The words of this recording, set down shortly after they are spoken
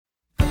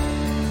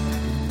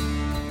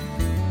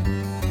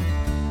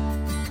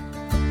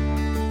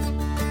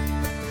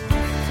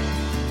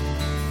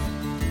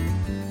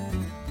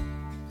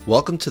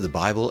Welcome to the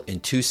Bible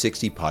in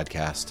 260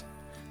 podcast,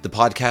 the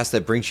podcast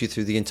that brings you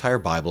through the entire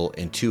Bible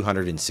in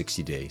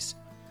 260 days.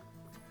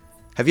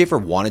 Have you ever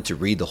wanted to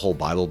read the whole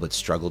Bible but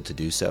struggled to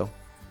do so?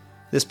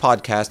 This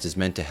podcast is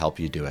meant to help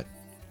you do it.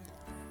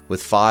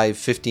 With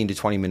 15 to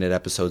 20 minute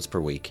episodes per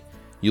week,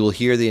 you will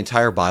hear the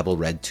entire Bible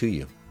read to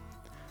you.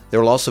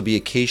 There will also be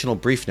occasional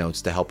brief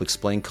notes to help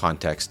explain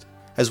context,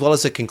 as well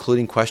as a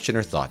concluding question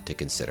or thought to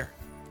consider.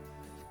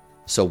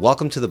 So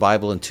welcome to the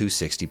Bible in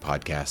 260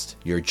 podcast,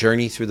 your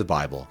journey through the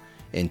Bible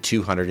in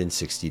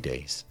 260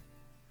 days.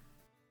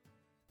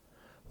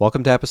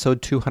 Welcome to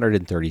episode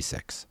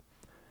 236.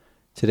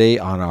 Today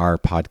on our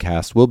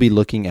podcast, we'll be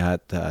looking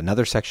at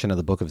another section of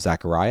the book of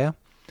Zechariah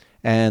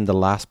and the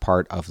last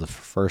part of the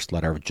first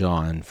letter of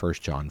John, 1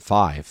 John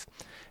 5.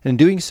 And in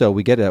doing so,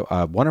 we get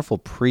a wonderful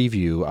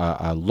preview,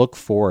 a look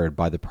forward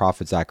by the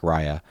prophet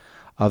Zechariah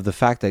of the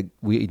fact that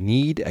we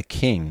need a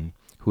king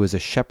who is a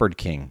shepherd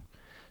king.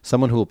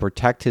 Someone who will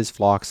protect his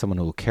flock, someone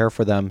who will care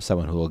for them,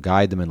 someone who will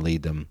guide them and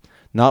lead them.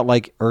 Not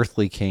like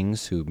earthly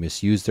kings who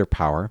misuse their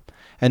power,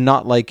 and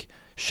not like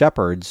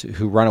shepherds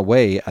who run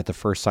away at the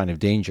first sign of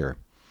danger.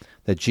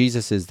 That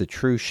Jesus is the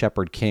true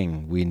shepherd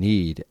king we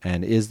need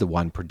and is the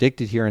one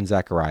predicted here in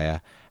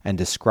Zechariah and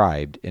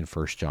described in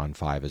 1 John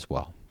 5 as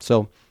well.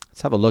 So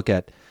let's have a look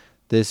at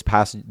these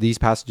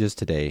passages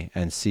today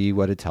and see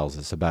what it tells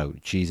us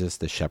about Jesus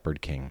the shepherd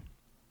king.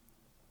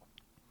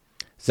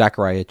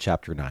 Zechariah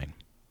chapter 9.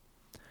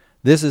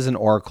 This is an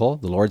oracle,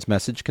 the Lord's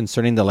message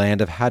concerning the land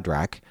of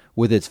Hadrach,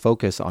 with its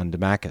focus on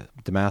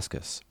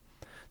Damascus.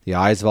 The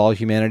eyes of all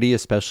humanity,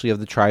 especially of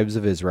the tribes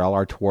of Israel,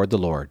 are toward the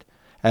Lord,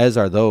 as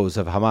are those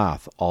of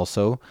Hamath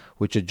also,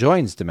 which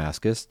adjoins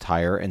Damascus,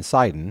 Tyre, and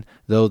Sidon,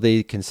 though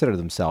they consider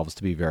themselves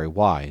to be very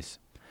wise.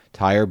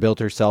 Tyre built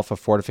herself a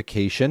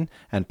fortification,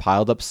 and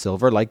piled up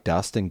silver like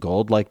dust and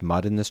gold like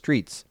mud in the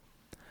streets.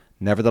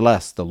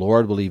 Nevertheless, the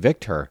Lord will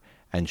evict her,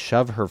 and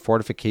shove her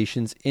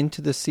fortifications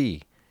into the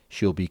sea.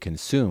 She will be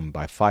consumed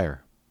by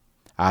fire.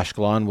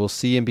 Ashkelon will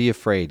see and be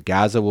afraid.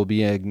 Gaza will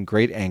be in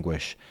great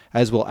anguish,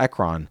 as will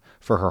Ekron,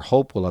 for her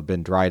hope will have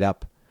been dried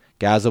up.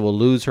 Gaza will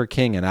lose her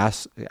king, and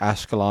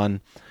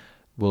Ashkelon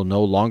will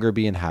no longer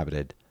be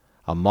inhabited.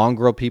 A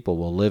mongrel people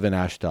will live in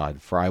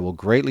Ashdod, for I will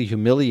greatly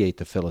humiliate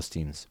the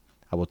Philistines.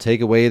 I will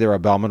take away their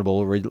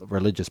abominable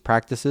religious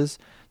practices.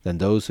 Then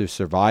those who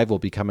survive will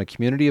become a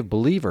community of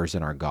believers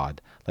in our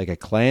God, like a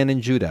clan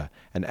in Judah,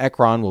 and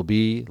Ekron will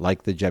be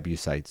like the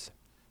Jebusites.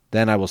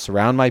 Then I will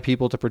surround my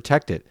people to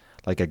protect it,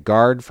 like a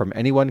guard from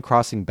anyone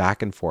crossing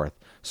back and forth,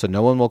 so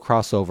no one will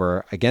cross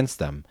over against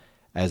them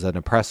as an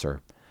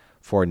oppressor.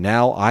 For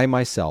now I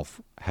myself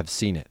have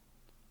seen it.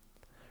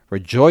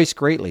 Rejoice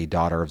greatly,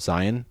 daughter of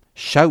Zion.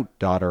 Shout,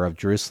 daughter of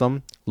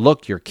Jerusalem.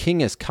 Look, your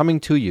king is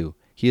coming to you.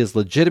 He is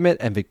legitimate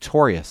and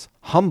victorious,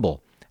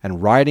 humble,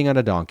 and riding on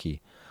a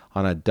donkey,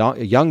 on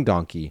a young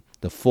donkey,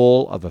 the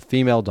foal of a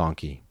female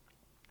donkey.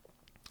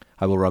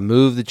 I will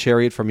remove the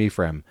chariot from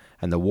Ephraim,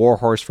 and the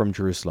warhorse from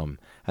Jerusalem,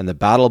 and the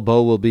battle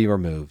bow will be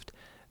removed.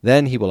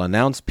 Then he will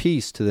announce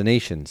peace to the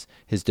nations.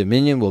 His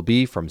dominion will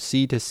be from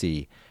sea to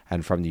sea,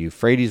 and from the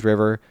Euphrates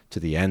River to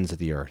the ends of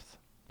the earth.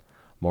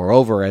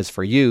 Moreover, as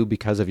for you,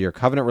 because of your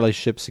covenant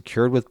relationship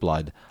secured with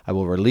blood, I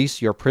will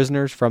release your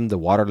prisoners from the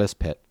waterless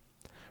pit.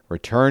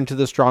 Return to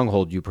the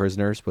stronghold, you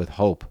prisoners, with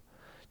hope.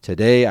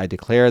 Today I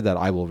declare that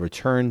I will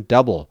return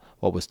double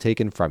what was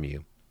taken from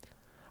you.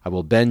 I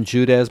will bend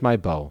Judah as my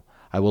bow.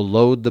 I will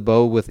load the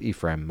bow with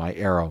Ephraim, my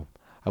arrow.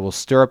 I will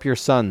stir up your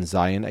son,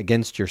 Zion,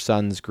 against your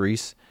sons,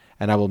 Greece,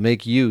 and I will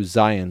make you,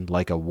 Zion,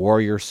 like a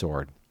warrior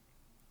sword.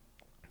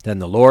 Then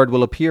the Lord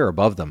will appear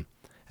above them,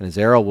 and his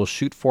arrow will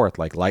shoot forth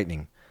like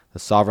lightning. The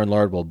sovereign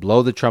Lord will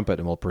blow the trumpet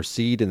and will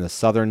proceed in the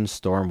southern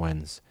storm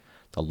winds.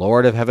 The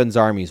Lord of heaven's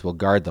armies will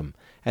guard them,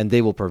 and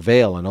they will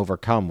prevail and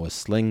overcome with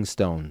sling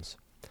stones.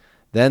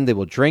 Then they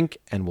will drink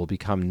and will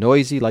become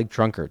noisy like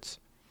drunkards.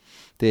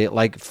 They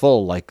like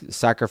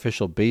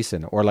sacrificial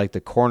basin, or like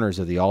the corners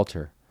of the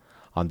altar.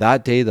 On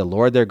that day the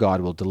Lord their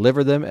God will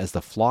deliver them as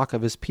the flock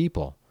of his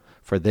people,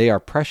 for they are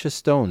precious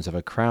stones of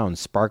a crown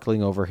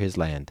sparkling over his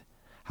land.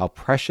 How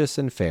precious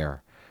and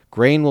fair!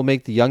 Grain will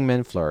make the young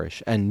men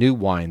flourish, and new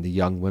wine the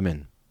young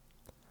women.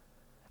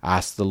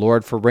 Ask the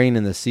Lord for rain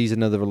in the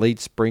season of the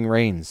late spring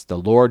rains, the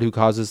Lord who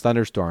causes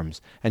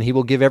thunderstorms, and he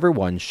will give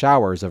everyone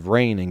showers of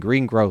rain and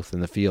green growth in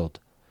the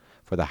field.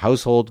 For the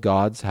household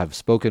gods have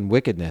spoken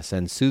wickedness,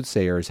 and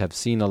soothsayers have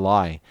seen a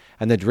lie,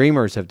 and the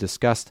dreamers have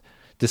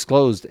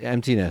disclosed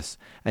emptiness,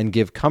 and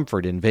give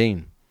comfort in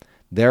vain.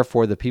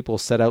 Therefore the people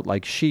set out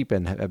like sheep,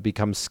 and have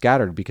become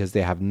scattered, because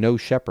they have no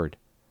shepherd.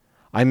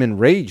 I am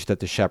enraged at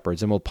the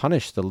shepherds, and will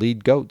punish the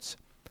lead goats.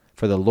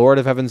 For the Lord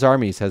of heaven's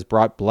armies has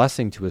brought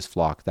blessing to his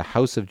flock, the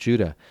house of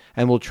Judah,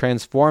 and will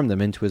transform them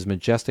into his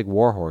majestic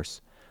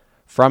warhorse.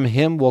 From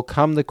him will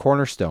come the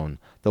cornerstone,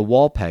 the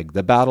wall peg,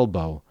 the battle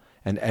bow,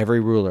 and every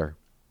ruler.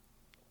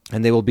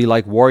 And they will be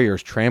like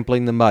warriors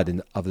trampling the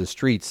mud of the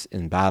streets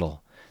in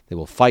battle. They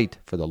will fight,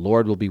 for the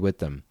Lord will be with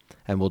them,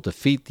 and will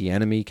defeat the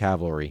enemy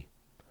cavalry.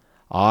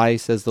 I,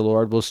 says the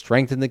Lord, will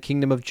strengthen the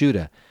kingdom of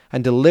Judah,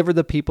 and deliver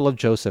the people of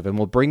Joseph, and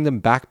will bring them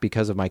back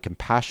because of my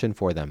compassion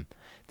for them.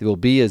 They will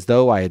be as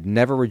though I had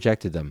never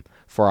rejected them,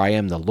 for I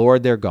am the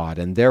Lord their God,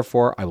 and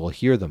therefore I will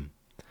hear them.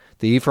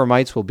 The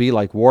Ephraimites will be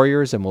like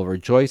warriors and will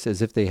rejoice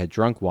as if they had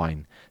drunk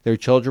wine. Their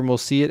children will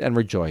see it and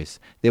rejoice.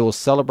 They will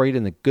celebrate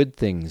in the good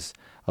things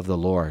of the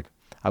Lord.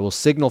 I will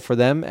signal for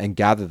them and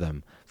gather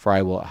them, for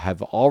I will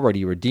have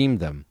already redeemed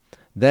them.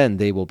 Then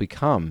they will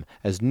become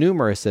as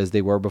numerous as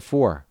they were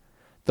before.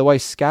 Though I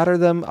scatter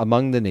them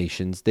among the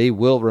nations, they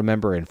will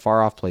remember in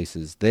far-off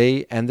places.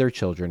 They and their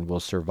children will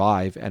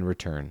survive and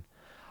return.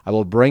 I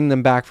will bring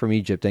them back from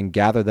Egypt and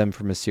gather them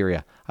from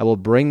Assyria. I will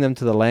bring them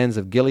to the lands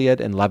of Gilead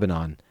and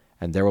Lebanon,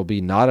 and there will be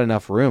not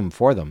enough room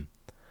for them.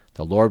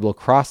 The Lord will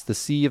cross the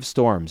sea of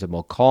storms and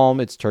will calm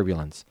its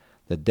turbulence.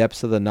 The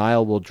depths of the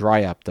Nile will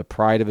dry up, the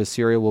pride of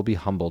Assyria will be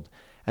humbled,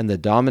 and the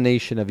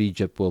domination of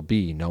Egypt will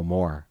be no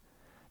more.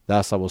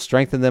 Thus I will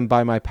strengthen them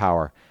by my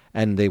power,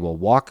 and they will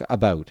walk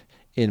about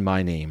in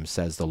my name,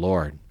 says the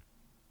Lord.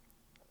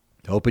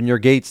 Open your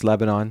gates,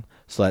 Lebanon,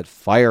 so that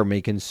fire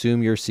may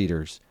consume your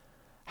cedars.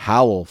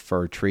 Howl,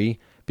 fir tree,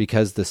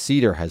 because the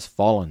cedar has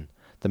fallen.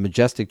 The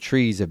majestic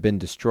trees have been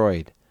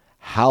destroyed.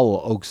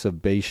 Howl, oaks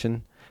of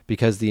Bashan,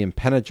 because the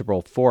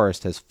impenetrable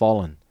forest has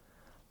fallen.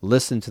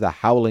 Listen to the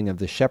howling of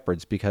the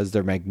shepherds, because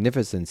their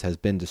magnificence has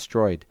been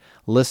destroyed.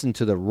 Listen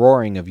to the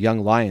roaring of young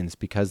lions,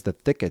 because the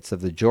thickets of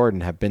the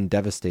Jordan have been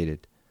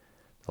devastated.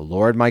 The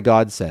Lord my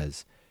God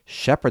says,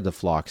 shepherd the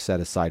flock set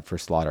aside for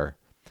slaughter.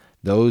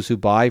 Those who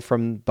buy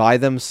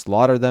them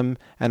slaughter them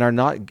and are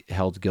not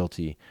held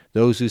guilty.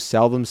 Those who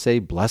sell them say,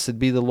 blessed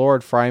be the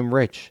Lord, for I am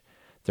rich.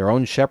 Their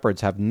own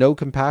shepherds have no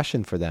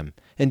compassion for them.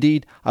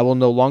 Indeed, I will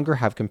no longer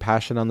have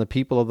compassion on the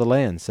people of the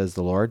land, says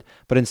the Lord,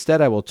 but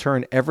instead I will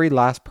turn every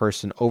last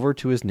person over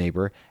to his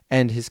neighbor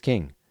and his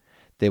king.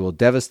 They will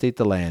devastate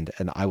the land,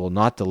 and I will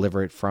not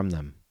deliver it from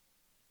them.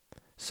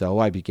 So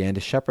I began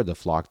to shepherd the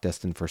flock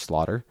destined for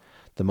slaughter,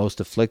 the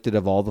most afflicted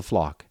of all the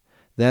flock.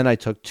 Then I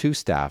took 2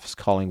 staffs,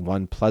 calling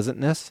one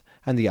pleasantness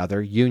and the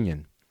other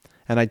union,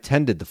 and I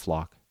tended the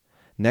flock.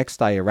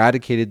 Next I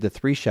eradicated the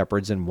 3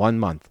 shepherds in 1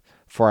 month,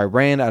 for I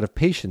ran out of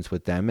patience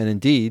with them, and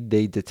indeed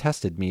they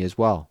detested me as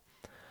well.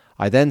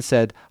 I then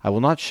said, I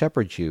will not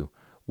shepherd you.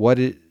 What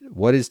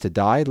is to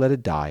die, let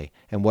it die,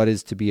 and what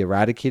is to be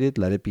eradicated,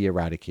 let it be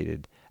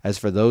eradicated. As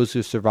for those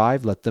who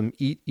survive, let them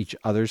eat each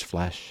other's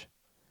flesh.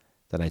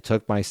 Then I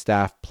took my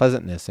staff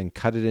pleasantness and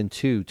cut it in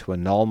 2 to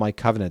annul my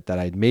covenant that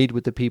I had made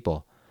with the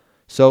people.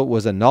 So it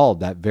was annulled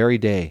that very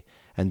day.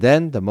 And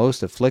then the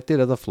most afflicted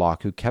of the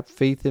flock who kept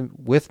faith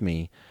with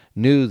me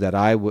knew that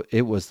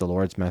it was the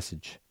Lord's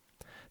message.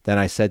 Then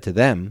I said to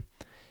them,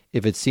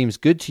 if it seems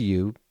good to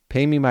you,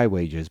 pay me my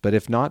wages, but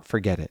if not,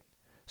 forget it.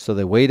 So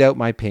they weighed out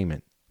my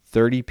payment,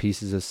 30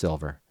 pieces of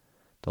silver.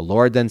 The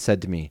Lord then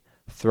said to me,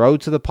 throw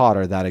to the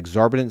potter that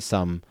exorbitant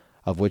sum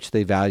of which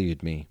they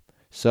valued me.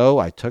 So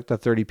I took the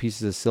 30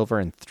 pieces of silver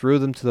and threw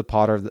them to the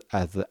potter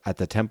at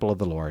the temple of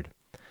the Lord.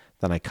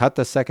 Then I cut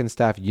the second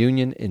staff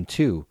union in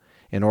 2,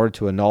 in order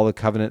to annul the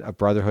covenant of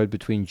brotherhood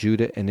between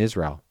Judah and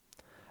Israel.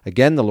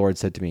 Again the Lord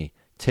said to me,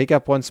 take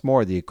up once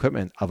more the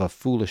equipment of a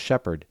foolish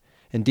shepherd.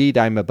 Indeed,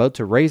 I am about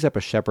to raise up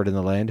a shepherd in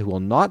the land who will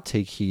not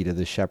take heed of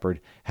the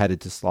shepherd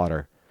headed to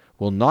slaughter,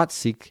 will not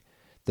seek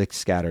the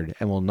scattered,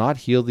 and will not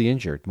heal the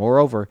injured.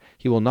 Moreover,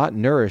 he will not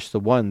nourish the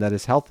one that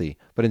is healthy,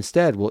 but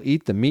instead will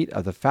eat the meat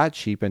of the fat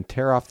sheep and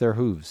tear off their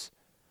hooves.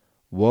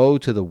 Woe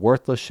to the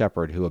worthless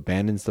shepherd who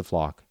abandons the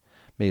flock.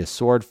 May a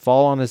sword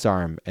fall on his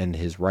arm and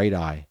his right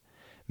eye.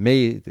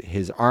 May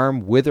his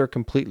arm wither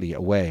completely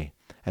away,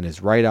 and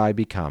his right eye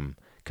become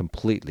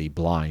completely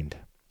blind.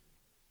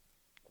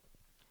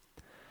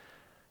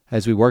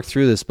 As we work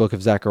through this book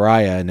of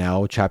Zechariah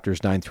now,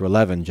 chapters 9 through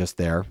 11, just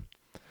there,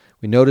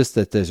 we notice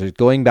that there's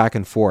going back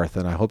and forth,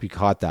 and I hope you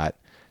caught that.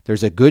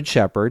 There's a good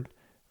shepherd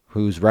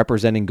who's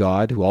representing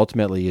God, who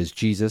ultimately is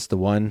Jesus, the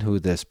one who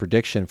this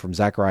prediction from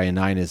Zechariah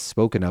 9 is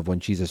spoken of when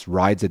Jesus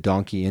rides a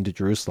donkey into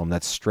Jerusalem.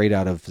 That's straight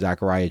out of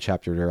Zechariah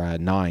chapter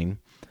 9.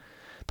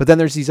 But then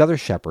there's these other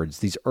shepherds,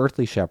 these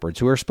earthly shepherds,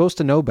 who are supposed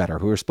to know better,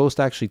 who are supposed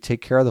to actually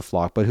take care of the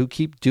flock, but who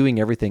keep doing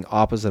everything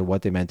opposite of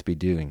what they meant to be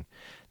doing.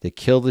 They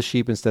kill the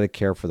sheep instead of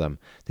care for them.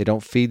 They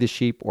don't feed the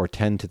sheep or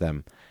tend to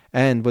them.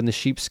 And when the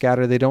sheep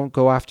scatter, they don't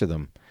go after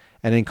them.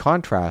 And in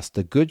contrast,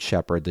 the good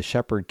shepherd, the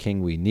shepherd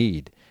king we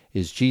need,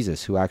 is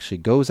Jesus, who actually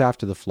goes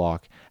after the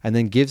flock and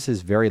then gives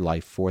his very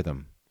life for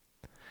them.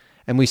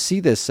 And we see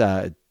this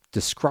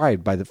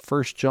described by the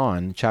 1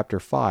 John chapter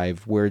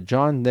 5, where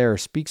John there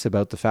speaks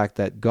about the fact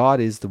that God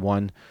is the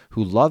one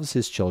who loves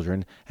his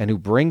children and who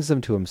brings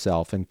them to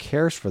himself and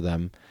cares for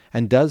them,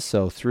 and does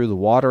so through the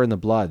water and the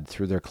blood,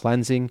 through their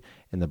cleansing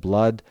in the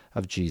blood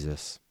of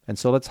Jesus. And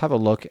so let's have a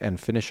look and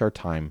finish our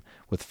time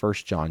with 1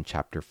 John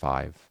chapter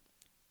 5.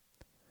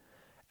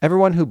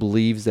 Everyone who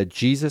believes that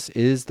Jesus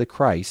is the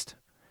Christ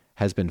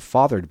has been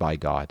fathered by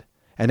God,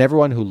 and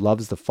everyone who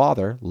loves the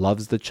Father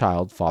loves the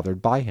child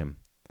fathered by him.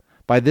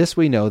 By this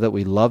we know that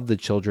we love the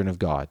children of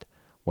God,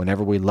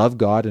 whenever we love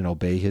God and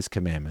obey his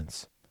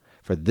commandments.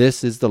 For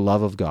this is the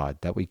love of God,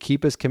 that we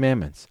keep his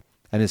commandments,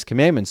 and his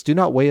commandments do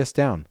not weigh us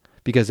down,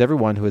 because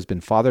everyone who has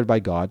been fathered by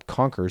God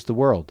conquers the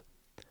world.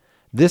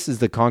 This is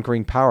the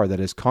conquering power that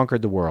has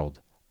conquered the world,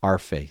 our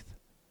faith.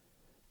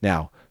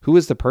 Now, who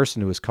is the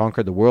person who has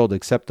conquered the world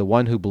except the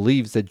one who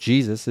believes that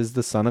Jesus is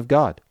the Son of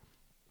God?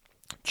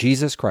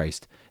 Jesus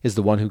Christ is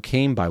the one who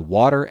came by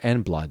water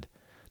and blood,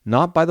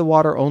 not by the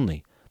water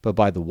only, but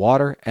by the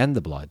water and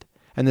the blood.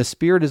 And the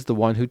Spirit is the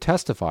one who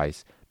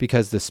testifies,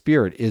 because the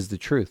Spirit is the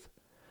truth.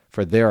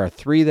 For there are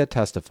three that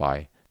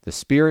testify, the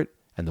Spirit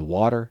and the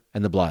water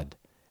and the blood,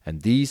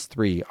 and these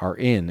three are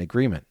in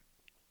agreement.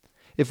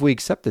 If we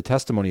accept the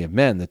testimony of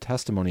men, the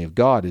testimony of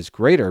God is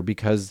greater,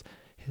 because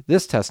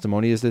this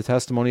testimony is the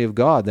testimony of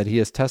God that he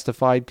has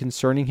testified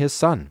concerning his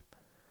Son.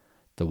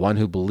 The one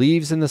who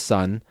believes in the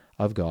Son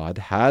of God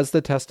has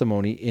the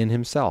testimony in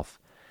himself,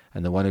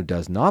 and the one who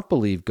does not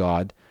believe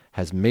God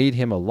has made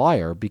him a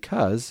liar,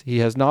 because he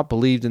has not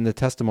believed in the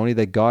testimony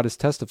that God has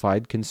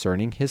testified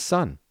concerning his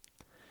Son.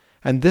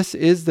 And this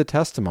is the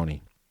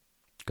testimony.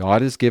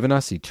 God has given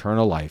us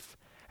eternal life,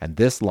 and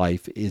this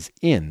life is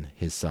in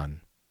his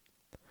Son.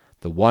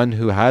 The one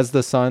who has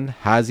the Son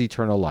has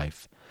eternal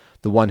life.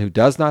 The one who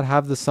does not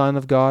have the Son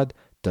of God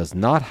does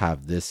not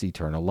have this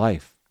eternal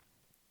life.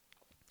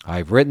 I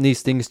have written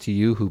these things to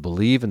you who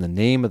believe in the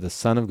name of the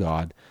Son of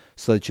God,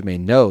 so that you may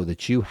know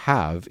that you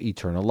have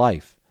eternal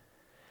life.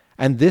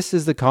 And this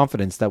is the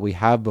confidence that we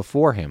have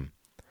before him,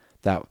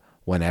 that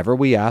whenever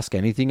we ask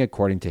anything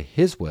according to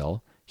his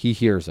will, he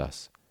hears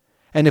us.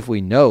 And if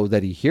we know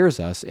that he hears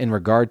us in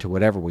regard to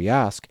whatever we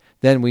ask,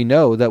 then we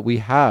know that we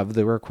have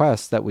the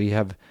requests that we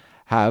have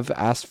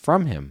asked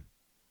from him.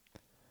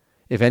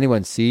 If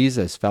anyone sees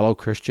a fellow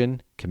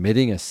Christian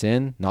committing a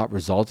sin not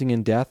resulting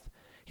in death,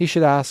 he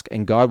should ask,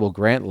 and God will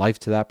grant life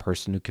to that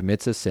person who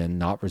commits a sin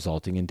not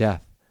resulting in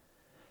death.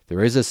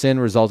 There is a sin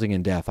resulting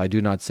in death. I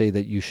do not say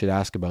that you should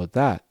ask about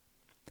that.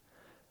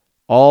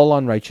 All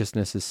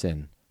unrighteousness is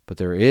sin, but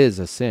there is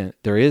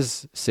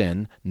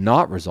sin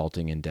not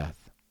resulting in death.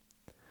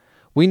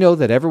 We know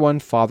that everyone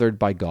fathered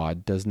by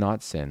God does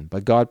not sin,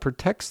 but God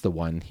protects the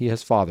one he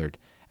has fathered,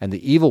 and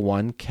the evil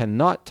one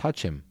cannot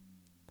touch him.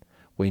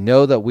 We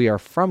know that we are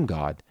from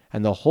God,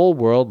 and the whole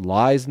world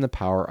lies in the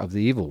power of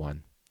the evil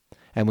one.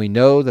 And we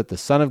know that the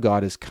Son of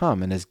God has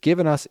come and has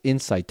given us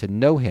insight to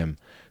know him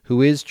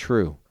who is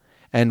true,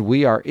 and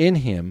we are in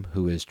him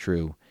who is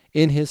true,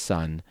 in his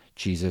Son,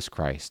 Jesus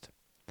Christ.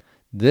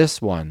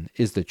 This one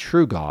is the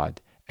true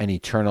God and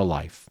eternal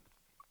life.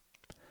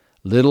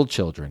 Little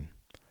children,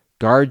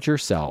 guard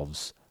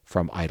yourselves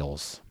from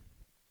idols.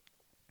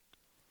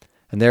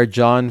 And there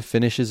John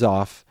finishes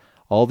off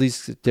all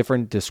these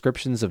different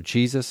descriptions of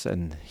Jesus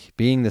and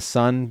being the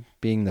Son,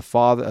 being the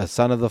Father, a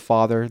Son of the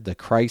Father, the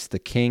Christ, the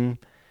King,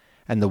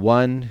 and the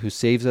one who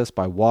saves us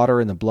by water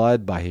and the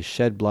blood, by his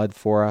shed blood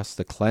for us,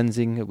 the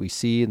cleansing that we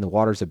see in the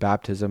waters of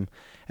baptism.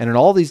 And in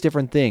all these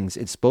different things,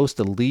 it's supposed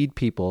to lead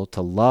people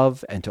to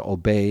love and to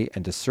obey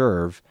and to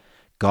serve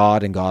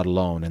God and God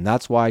alone. And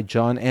that's why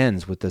John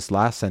ends with this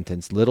last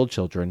sentence, little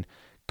children,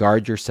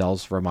 guard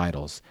yourselves from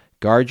idols.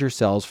 Guard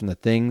yourselves from the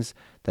things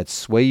that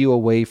sway you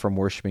away from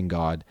worshiping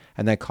God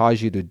and that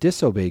cause you to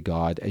disobey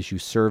God as you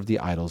serve the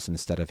idols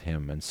instead of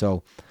him. And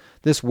so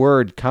this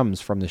word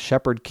comes from the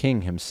shepherd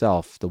king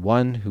himself, the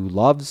one who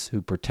loves,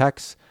 who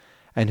protects,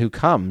 and who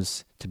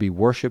comes to be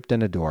worshipped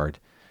and adored,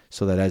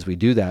 so that as we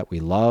do that, we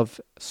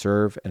love,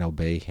 serve, and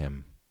obey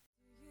him.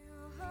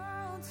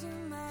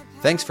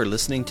 Thanks for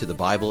listening to the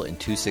Bible in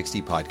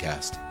 260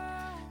 podcast.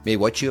 May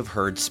what you have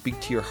heard speak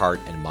to your heart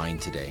and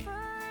mind today.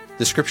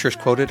 The scriptures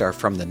quoted are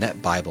from the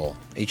Net Bible,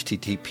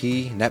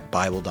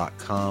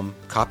 http://netbible.com,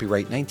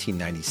 copyright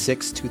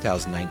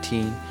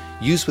 1996-2019,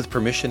 used with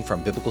permission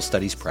from Biblical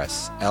Studies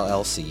Press,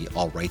 LLC,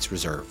 all rights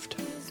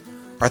reserved.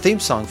 Our theme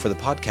song for the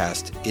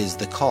podcast is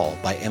The Call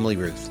by Emily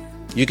Ruth.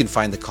 You can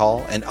find The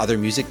Call and other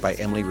music by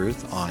Emily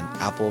Ruth on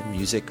Apple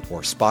Music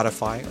or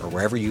Spotify or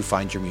wherever you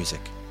find your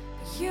music.